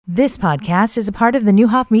This podcast is a part of the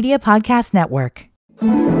Newhoff Media Podcast Network.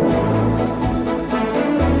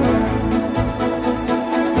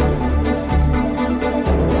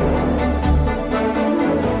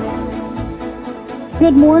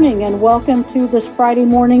 Good morning and welcome to this Friday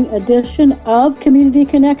morning edition of Community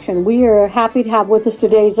Connection. We are happy to have with us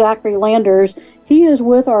today Zackary Landers. He is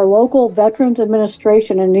with our local Veterans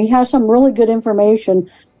Administration and he has some really good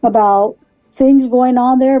information about things going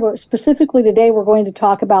on there, but specifically today we're going to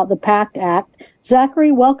talk about the PACT Act.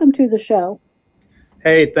 Zackary, welcome to the show.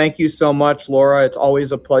 Hey, thank you so much, Laura. It's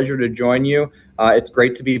always a pleasure to join you. It's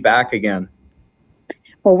great to be back again.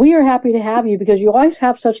 Well, we are happy to have you because you always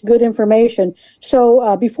have such good information.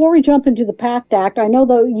 So before we jump into the PACT Act, I know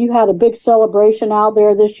that you had a big celebration out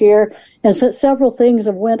there this year and several things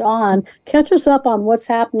have went on. Catch us up on what's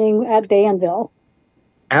happening at Danville.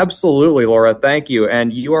 Absolutely, Laura. Thank you.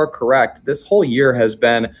 And you are correct. This whole year has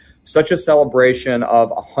been such a celebration of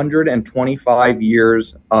 125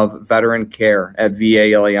 years of veteran care at VA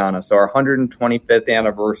Ileana. So our 125th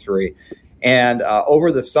anniversary. And over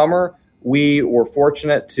the summer, we were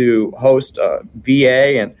fortunate to host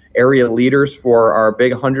VA and area leaders for our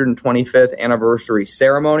big 125th anniversary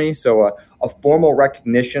ceremony. So a formal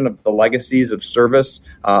recognition of the legacies of service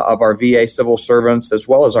of our VA civil servants as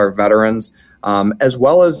well as our veterans, as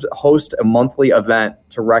well as host a monthly event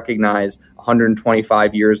to recognize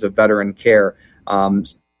 125 years of veteran care.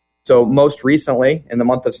 So most recently, in the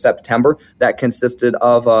month of September, that consisted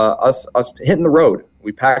of us hitting the road.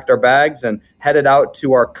 We packed our bags and headed out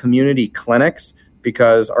to our community clinics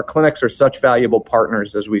because our clinics are such valuable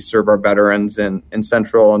partners as we serve our veterans in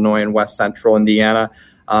Central Illinois and West Central Indiana.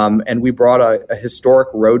 And we brought a historic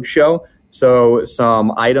road show. So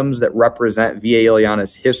some items that represent VA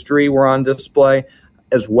Ileana's history were on display,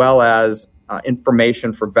 as well as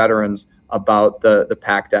information for veterans about the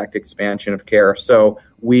PACT Act expansion of care. So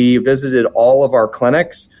we visited all of our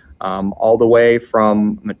clinics, all the way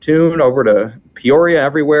from Mattoon over to Peoria,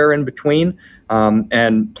 everywhere in between,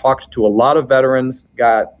 and talked to a lot of veterans,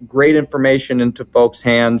 got great information into folks'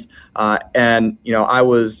 hands. And, you know, I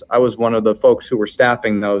was one of the folks who were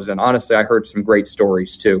staffing those. And honestly, I heard some great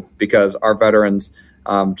stories too, because our veterans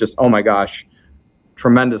just, oh my gosh,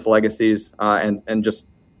 tremendous legacies and just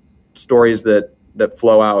stories that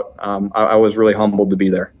flow out. I was really humbled to be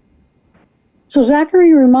there. So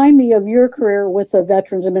Zackary, remind me of your career with the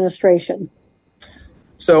Veterans Administration.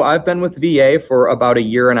 So I've been with VA for about a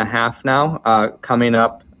year and a half now. Coming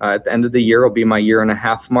up at the end of the year will be my year and a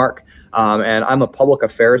half mark. And I'm a public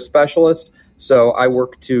affairs specialist. So I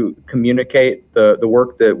work to communicate the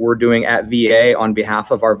work that we're doing at VA on behalf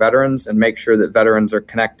of our veterans and make sure that veterans are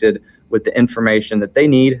connected with the information that they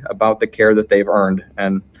need about the care that they've earned.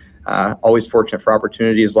 And always fortunate for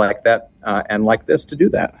opportunities like that and like this to do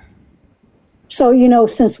that. So, you know,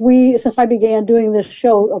 since I began doing this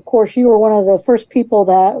show, of course, you were one of the first people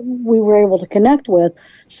that we were able to connect with.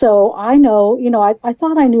 So I know, you know, I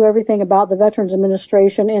thought I knew everything about the Veterans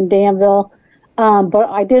Administration in Danville, but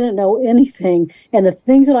I didn't know anything. And the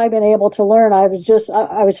things that I've been able to learn, I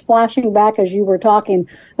was flashing back as you were talking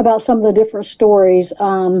about some of the different stories.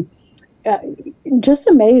 Just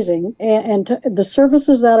amazing. And the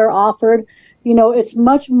services that are offered, you know, it's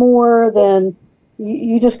much more than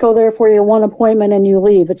you just go there for your one appointment and you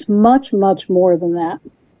leave. It's much, much more than that.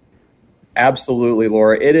 Absolutely,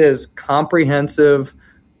 Laura. It is comprehensive,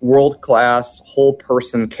 world-class,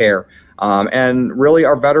 whole-person care. And really,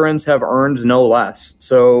 our veterans have earned no less.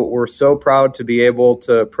 So we're so proud to be able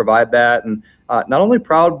to provide that. And not only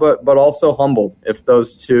proud, but also humbled, if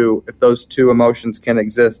those two emotions can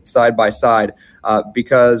exist side by side,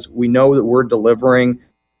 because we know that we're delivering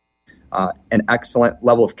an excellent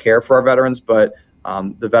level of care for our veterans, but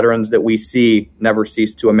the veterans that we see never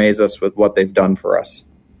cease to amaze us with what they've done for us.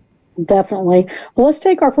 Definitely. Well, let's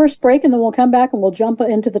take our first break and then we'll come back and we'll jump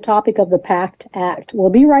into the topic of the PACT Act.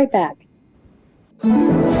 We'll be right back.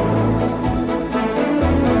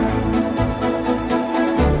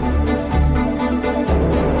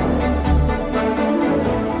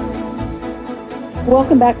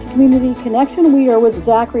 Welcome back to Community Connection. We are with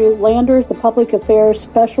Zackary Landers, the Public Affairs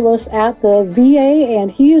Specialist at the VA, and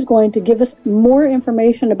he is going to give us more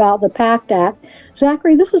information about the PACT Act.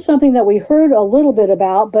 Zackary, this is something that we heard a little bit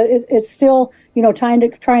about, but it's still, you know, trying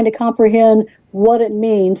to comprehend what it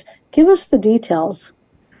means. Give us the details.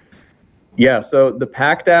 Yeah, so the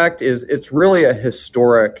PACT Act it's really a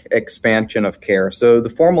historic expansion of care. So the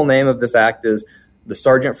formal name of this act is the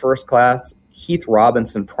Sergeant First Class Heath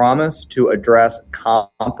Robinson Promise to Address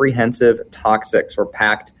Comprehensive Toxics, or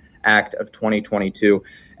PACT Act of 2022.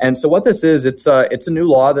 And so what this is, it's a new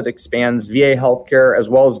law that expands VA healthcare as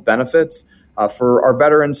well as benefits for our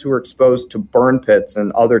veterans who are exposed to burn pits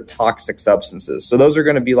and other toxic substances. So those are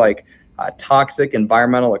going to be like toxic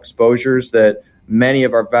environmental exposures that many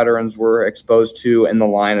of our veterans were exposed to in the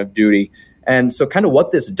line of duty. And so kind of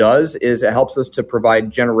what this does is it helps us to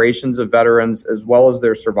provide generations of veterans as well as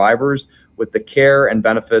their survivors with the care and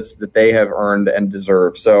benefits that they have earned and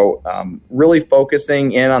deserve. So really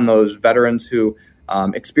focusing in on those veterans who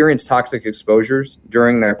experience toxic exposures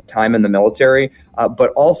during their time in the military,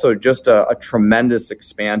 but also just a tremendous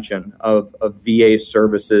expansion of VA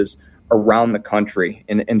services around the country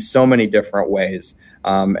in so many different ways.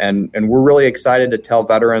 And we're really excited to tell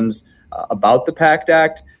veterans about the PACT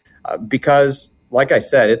Act because, like I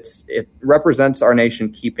said, it represents our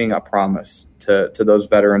nation keeping a promise to those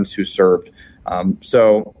veterans who served.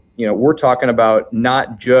 So, we're talking about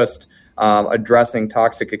not just addressing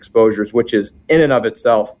toxic exposures, which is in and of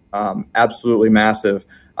itself absolutely massive,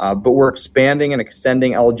 but we're expanding and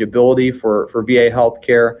extending eligibility for VA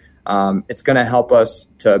healthcare. It's going to help us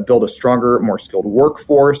to build a stronger, more skilled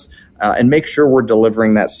workforce and make sure we're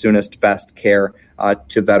delivering that soonest, best care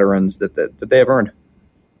to veterans that they have earned.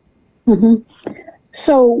 Mm-hmm.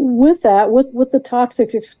 So with that, with the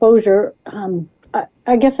toxic exposure,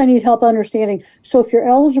 I guess I need help understanding. So if you're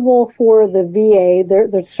eligible for the VA,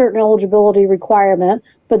 there's certain eligibility requirement,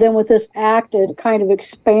 but then with this act, it kind of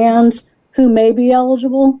expands who may be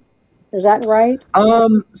eligible. Is that right?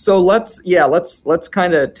 So let's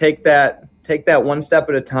kind of take that one step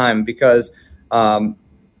at a time because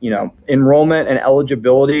enrollment and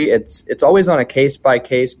eligibility, it's always on a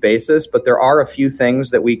case-by-case basis, but there are a few things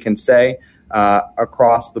that we can say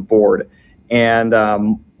across the board. And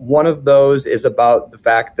one of those is about the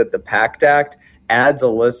fact that the PACT Act adds a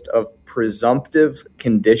list of presumptive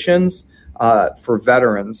conditions for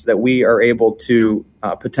veterans that we are able to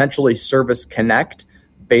potentially service connect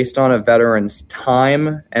based on a veteran's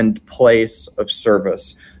time and place of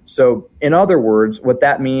service. So in other words, what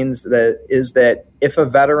that means is that if a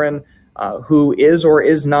veteran who is or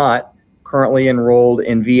is not currently enrolled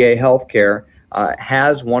in VA healthcare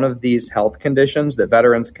has one of these health conditions that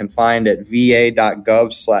veterans can find at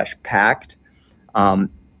va.gov/PACT,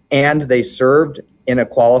 and they served in a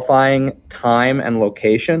qualifying time and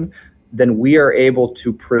location, then we are able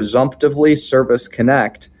to presumptively service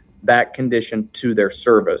connect that condition to their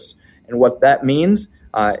service. And what that means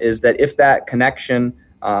is that if that connection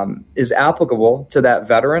is applicable to that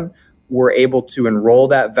veteran, we're able to enroll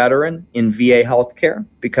that veteran in VA healthcare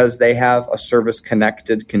because they have a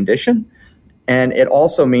service-connected condition. And it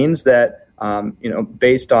also means that,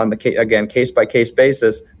 based on the case-by-case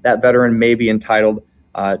basis, that veteran may be entitled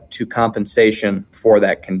to compensation for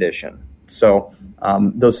that condition. So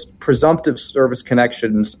those presumptive service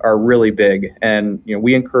connections are really big, and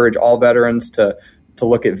we encourage all veterans to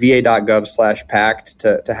look at va.gov/PACT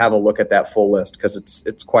to have a look at that full list because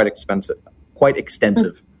it's quite extensive.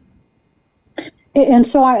 And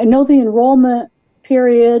so I know the enrollment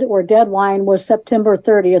period or deadline was September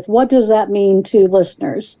 30th. What does that mean to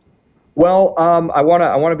listeners? Well, I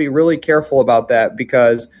want to be really careful about that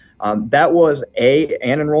because that was an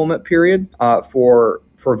enrollment period for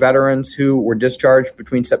veterans who were discharged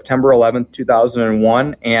between September 11th,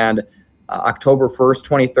 2001 and October 1st,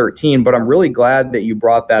 2013. But I'm really glad that you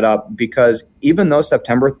brought that up because even though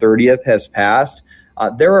September 30th has passed,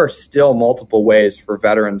 there are still multiple ways for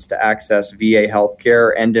veterans to access VA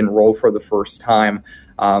healthcare and enroll for the first time.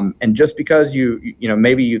 And just because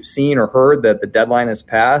maybe you've seen or heard that the deadline has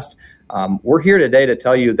passed, we're here today to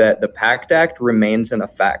tell you that the PACT Act remains in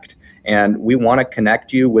effect, and we want to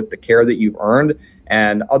connect you with the care that you've earned.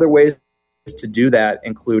 And other ways to do that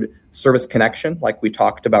include service connection, like we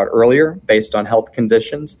talked about earlier, based on health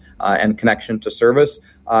conditions and connection to service,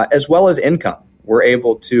 as well as income. We're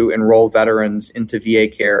able to enroll veterans into VA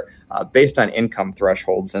care based on income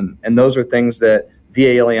thresholds. And those are things that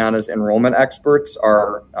VA Ileana's enrollment experts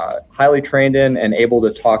are highly trained in and able to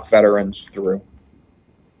talk veterans through.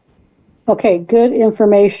 Okay, good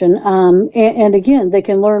information. And again, they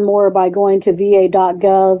can learn more by going to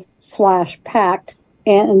va.gov/PACT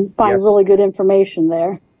and find really good information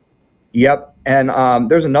there. Yep. And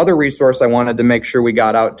there's another resource I wanted to make sure we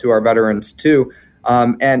got out to our veterans too.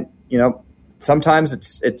 Sometimes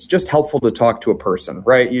it's just helpful to talk to a person,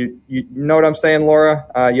 right? You know what I'm saying, Laura?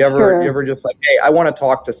 You ever just like, hey, I want to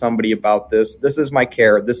talk to somebody about this. This is my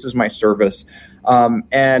care. This is my service.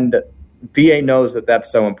 And VA knows that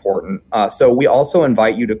that's so important. So we also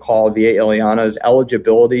invite you to call VA Ileana's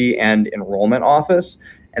eligibility and enrollment office.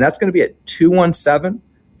 And that's going to be at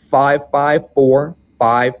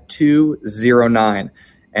 217-554-5209.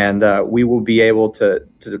 And we will be able to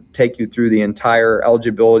take you through the entire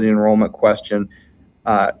eligibility and enrollment question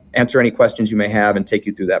answer any questions you may have and take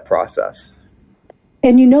you through that process.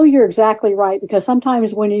 And you're exactly right, because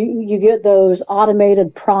sometimes when you get those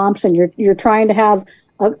automated prompts and you're trying to have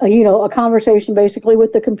a conversation basically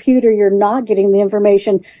with the computer, you're not getting the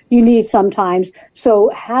information you need sometimes. So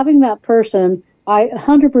having that person, I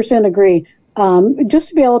 100% agree. Just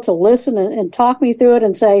to be able to listen and talk me through it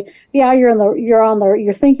and say, yeah,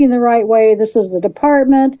 you're thinking the right way. This is the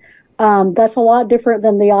department. That's a lot different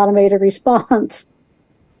than the automated response.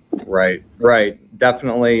 Right.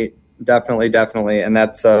 Definitely. And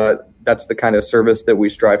that's the kind of service that we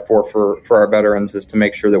strive for our veterans, is to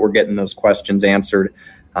make sure that we're getting those questions answered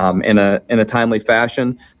in a timely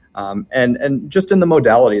fashion, and just in the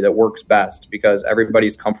modality that works best, because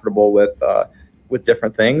everybody's comfortable with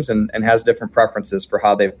different things and has different preferences for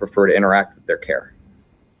how they prefer to interact with their care.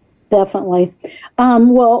 Definitely.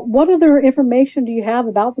 Well, what other information do you have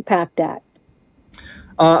about the PACT Act?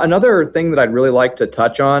 Another thing that I'd really like to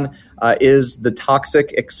touch on is the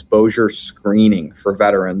toxic exposure screening for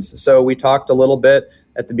veterans. So we talked a little bit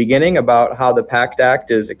at the beginning about how the PACT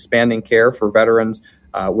Act is expanding care for veterans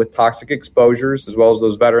with toxic exposures, as well as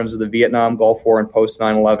those veterans of the Vietnam, Gulf War, and post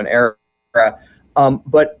 9/11 era.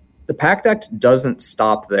 But the PACT Act doesn't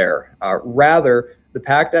stop there. Rather, the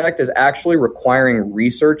PACT Act is actually requiring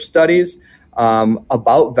research studies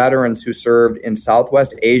about veterans who served in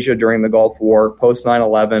Southwest Asia during the Gulf War, post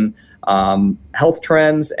 9/11, health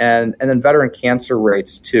trends, and then veteran cancer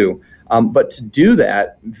rates too. But to do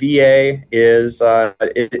that, VA is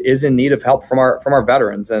in need of help from our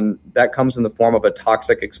veterans, and that comes in the form of a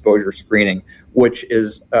toxic exposure screening, which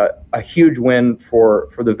is a huge win for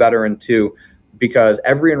the veteran too, because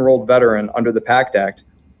every enrolled veteran under the PACT Act,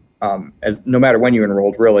 as no matter when you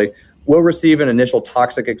enrolled really, will receive an initial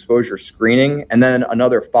toxic exposure screening and then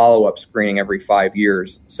another follow-up screening every 5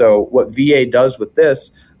 years. So what VA does with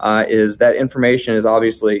this is that information is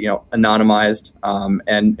obviously anonymized,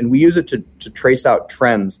 and we use it to trace out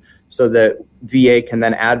trends so that VA can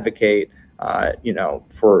then advocate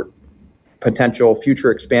for potential future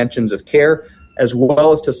expansions of care, as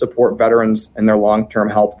well as to support veterans in their long-term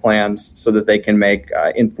health plans so that they can make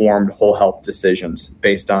informed whole health decisions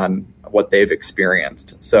based on what they've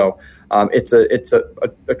experienced. So it's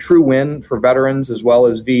a true win for veterans as well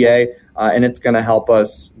as VA, and it's going to help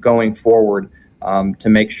us going forward to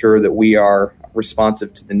make sure that we are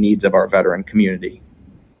responsive to the needs of our veteran community.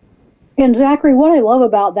 And Zackary, what I love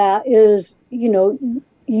about that is,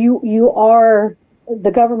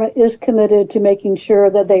 the government is committed to making sure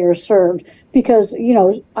that they are served, because,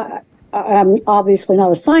 I'm obviously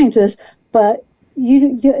not a scientist, but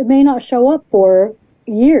it may not show up for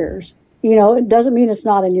years. It doesn't mean it's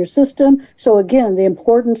not in your system. So again, the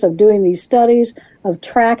importance of doing these studies, of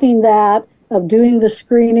tracking that, of doing the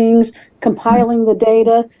screenings, compiling the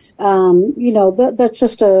data, that's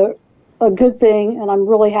just a good thing. And I'm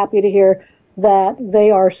really happy to hear that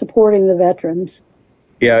they are supporting the veterans.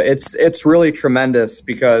 Yeah, it's really tremendous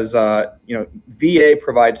because VA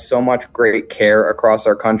provides so much great care across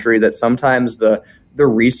our country that sometimes the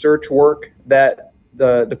research work that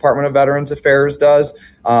the Department of Veterans Affairs does,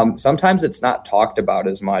 sometimes it's not talked about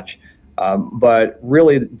as much. But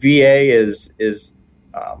really, VA is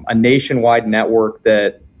a nationwide network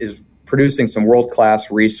that is producing some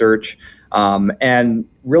world-class research, and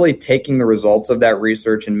really taking the results of that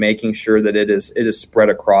research and making sure that it is spread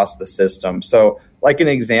across the system. So, like an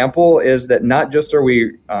example is that not just are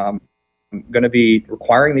we going to be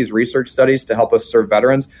requiring these research studies to help us serve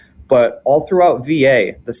veterans, but all throughout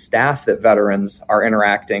VA, the staff that veterans are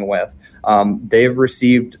interacting with, they've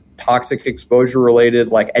received toxic exposure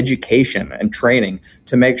related education and training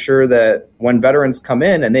to make sure that when veterans come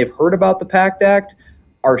in and they've heard about the PACT Act,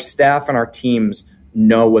 our staff and our teams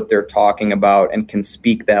know what they're talking about and can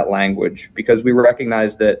speak that language, because we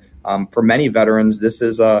recognize that for many veterans, this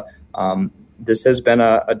has been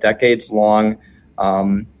a decades-long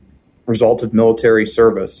result of military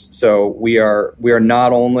service. So we are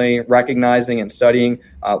not only recognizing and studying,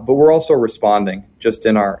 but we're also responding just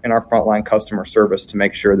in our frontline customer service to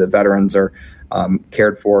make sure that veterans are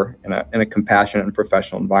cared for in a compassionate and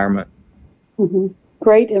professional environment. Mm-hmm.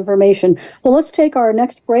 Great information. Well, let's take our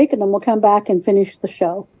next break, and then we'll come back and finish the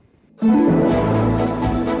show.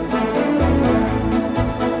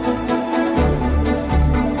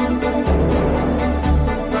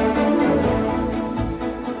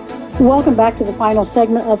 Welcome back to the final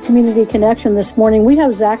segment of Community Connection this morning. We have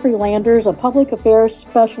Zackary Landers, a public affairs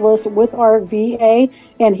specialist with our VA,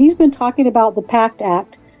 and he's been talking about the PACT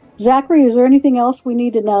Act. Zackary, is there anything else we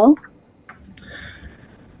need to know?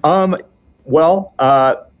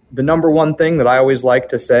 The number one thing that I always like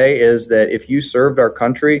to say is that if you served our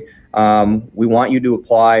country, we want you to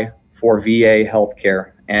apply for VA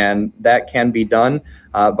healthcare. And that can be done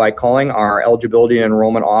by calling our eligibility and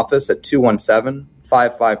enrollment office at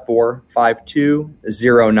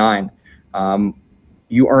 217-554-5209.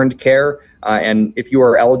 You earned care, and if you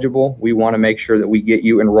are eligible, we want to make sure that we get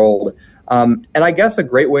you enrolled. And I guess a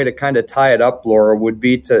great way to kind of tie it up, Laura, would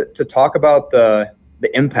be to talk about the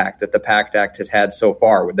impact that the PACT Act has had so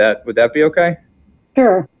far. Would that be okay?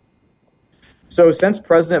 Sure. So since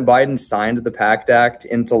President Biden signed the PACT Act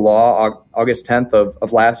into law August 10th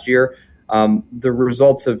of last year, the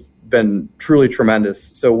results have been truly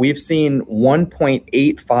tremendous. So we've seen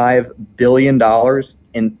 $1.85 billion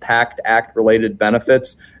in PACT Act related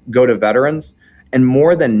benefits go to veterans, and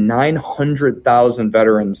more than 900,000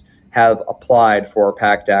 veterans have applied for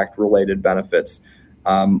PACT Act related benefits.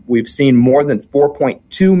 We've seen more than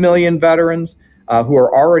 4.2 million veterans who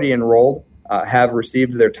are already enrolled have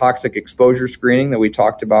received their toxic exposure screening that we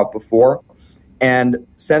talked about before. And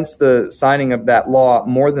since the signing of that law,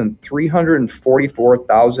 more than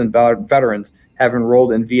 344,000 veterans have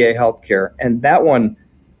enrolled in VA healthcare. And that one,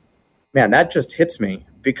 man, that just hits me,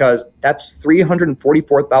 because that's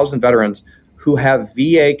 344,000 veterans who have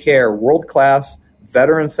VA care, world-class,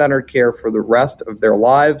 veteran-centered care for the rest of their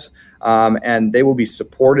lives. And they will be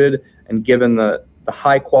supported and given the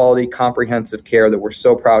high-quality, comprehensive care that we're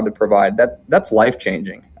so proud to provide. That's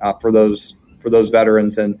life-changing for those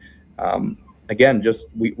veterans. And again, just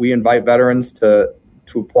we invite veterans to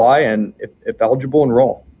apply and, if eligible,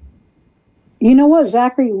 enroll. You know what,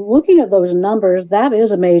 Zachary, looking at those numbers, that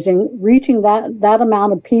is amazing. Reaching that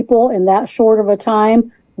amount of people in that short of a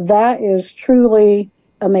time, that is truly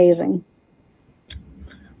amazing.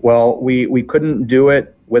 Well, we couldn't do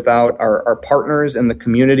it without our partners in the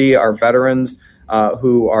community, our veterans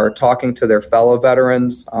who are talking to their fellow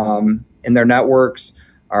veterans in their networks,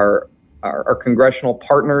 our congressional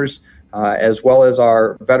partners, as well as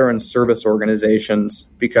our veteran service organizations,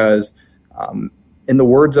 because in the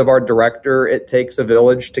words of our director, it takes a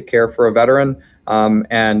village to care for a veteran.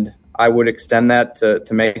 And I would extend that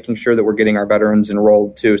to making sure that we're getting our veterans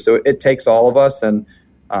enrolled too. So it takes all of us, and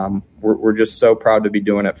we're just so proud to be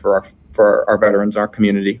doing it for our veterans, our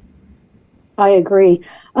community. I agree.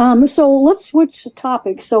 So let's switch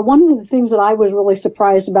topics. So one of the things that I was really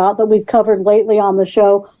surprised about that we've covered lately on the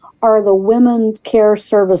show are the women care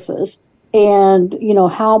services, and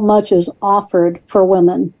how much is offered for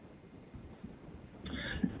women.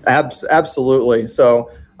 Absolutely.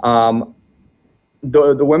 So the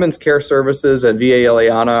women's care services at VA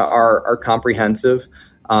Ileana are comprehensive.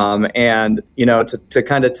 And, to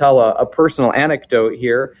kind of tell a personal anecdote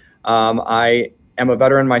here, I am a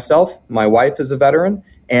veteran myself. My wife is a veteran,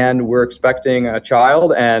 and we're expecting a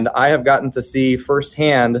child. And I have gotten to see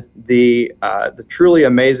firsthand the truly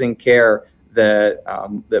amazing care that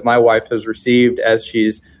my wife has received as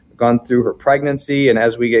she's gone through her pregnancy and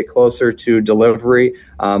as we get closer to delivery.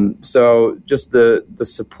 So just the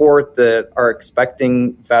support that our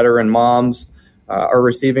expecting veteran moms are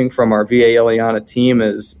receiving from our VA Ileana team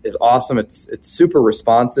is awesome. It's super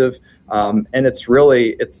responsive, and it's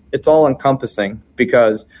really it's all encompassing,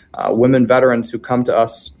 because women veterans who come to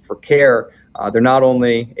us for care, they're not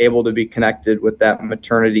only able to be connected with that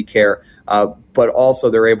maternity care, but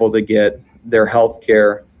also they're able to get their health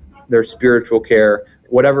care, their spiritual care,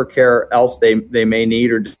 whatever care else they may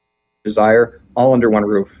need or desire, all under one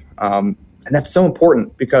roof. And that's so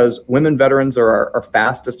important, because women veterans are our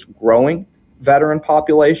fastest growing veteran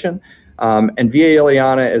population. And VA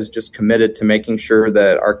Ileana is just committed to making sure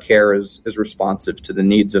that our care is responsive to the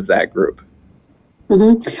needs of that group.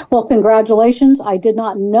 Mm-hmm. Well, congratulations. I did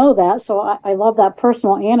not know that, so I love that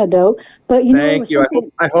personal anecdote. But thank you.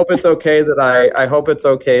 I hope it's okay that I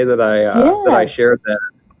shared that.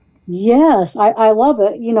 Yes, I love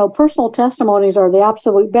it. Personal testimonies are the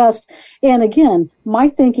absolute best. And again, my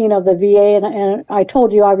thinking of the VA, and I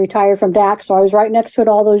told you I retired from DAC, so I was right next to it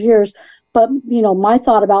all those years. But, my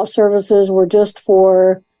thought about services were just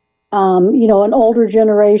for, an older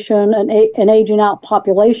generation, an aging out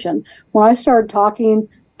population. When I started talking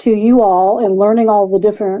to you all and learning all the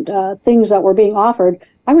different things that were being offered,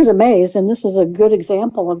 I was amazed. And this is a good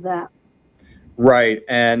example of that. Right.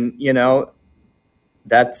 And,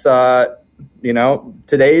 that's,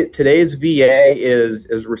 today's VA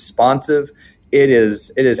is responsive. It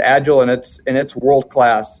is agile, and it's world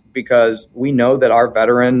class, because we know that our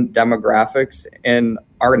veteran demographics in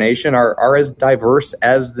our nation are as diverse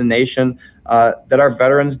as the nation that our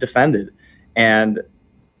veterans defended. And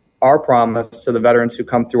our promise to the veterans who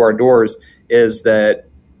come through our doors is that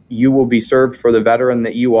you will be served for the veteran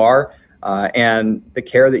that you are, and the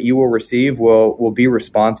care that you will receive will be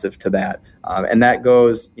responsive to that. And that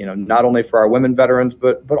goes, not only for our women veterans,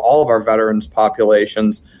 but all of our veterans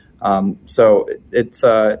populations. So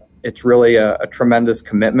it's really a tremendous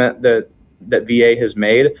commitment that VA has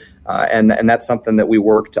made, and that's something that we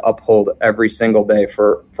work to uphold every single day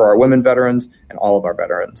for our women veterans and all of our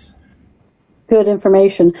veterans. Good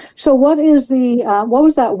information. So what was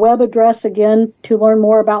that web address again to learn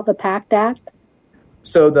more about the PACT Act?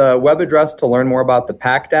 So the web address to learn more about the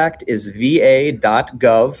PACT Act is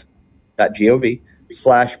va.gov/PACT,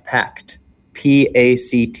 PACT,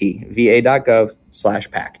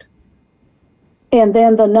 va.gov/PACT. And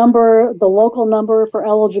then the local number for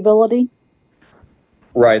eligibility?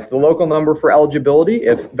 Right. The local number for eligibility,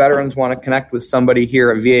 if veterans want to connect with somebody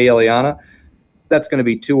here at VA Ileana, that's going to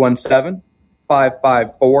be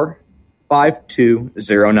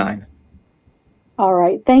 217-554-5209. All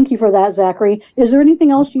right. Thank you for that, Zackary. Is there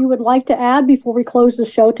anything else you would like to add before we close the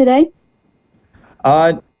show today?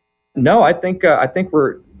 No, I think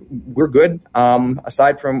we're good.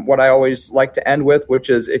 Aside from what I always like to end with, which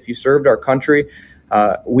is if you served our country,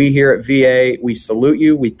 we here at VA, we salute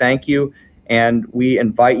you, we thank you, and we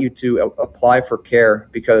invite you to apply for care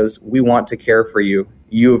because we want to care for you.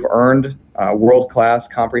 You've earned world-class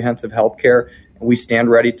comprehensive health care, and we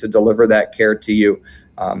stand ready to deliver that care to you.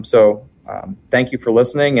 Thank you for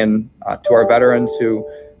listening, and to our veterans who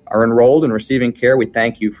are enrolled and receiving care, we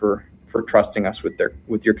thank you for trusting us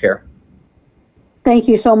with your care. Thank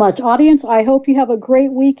you so much. Audience, I hope you have a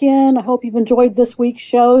great weekend. I hope you've enjoyed this week's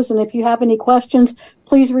shows. And if you have any questions,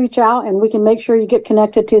 please reach out and we can make sure you get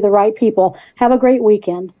connected to the right people. Have a great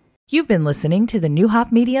weekend. You've been listening to the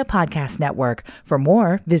Neuhoff Media Podcast Network. For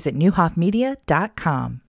more, visit neuhoffmedia.com.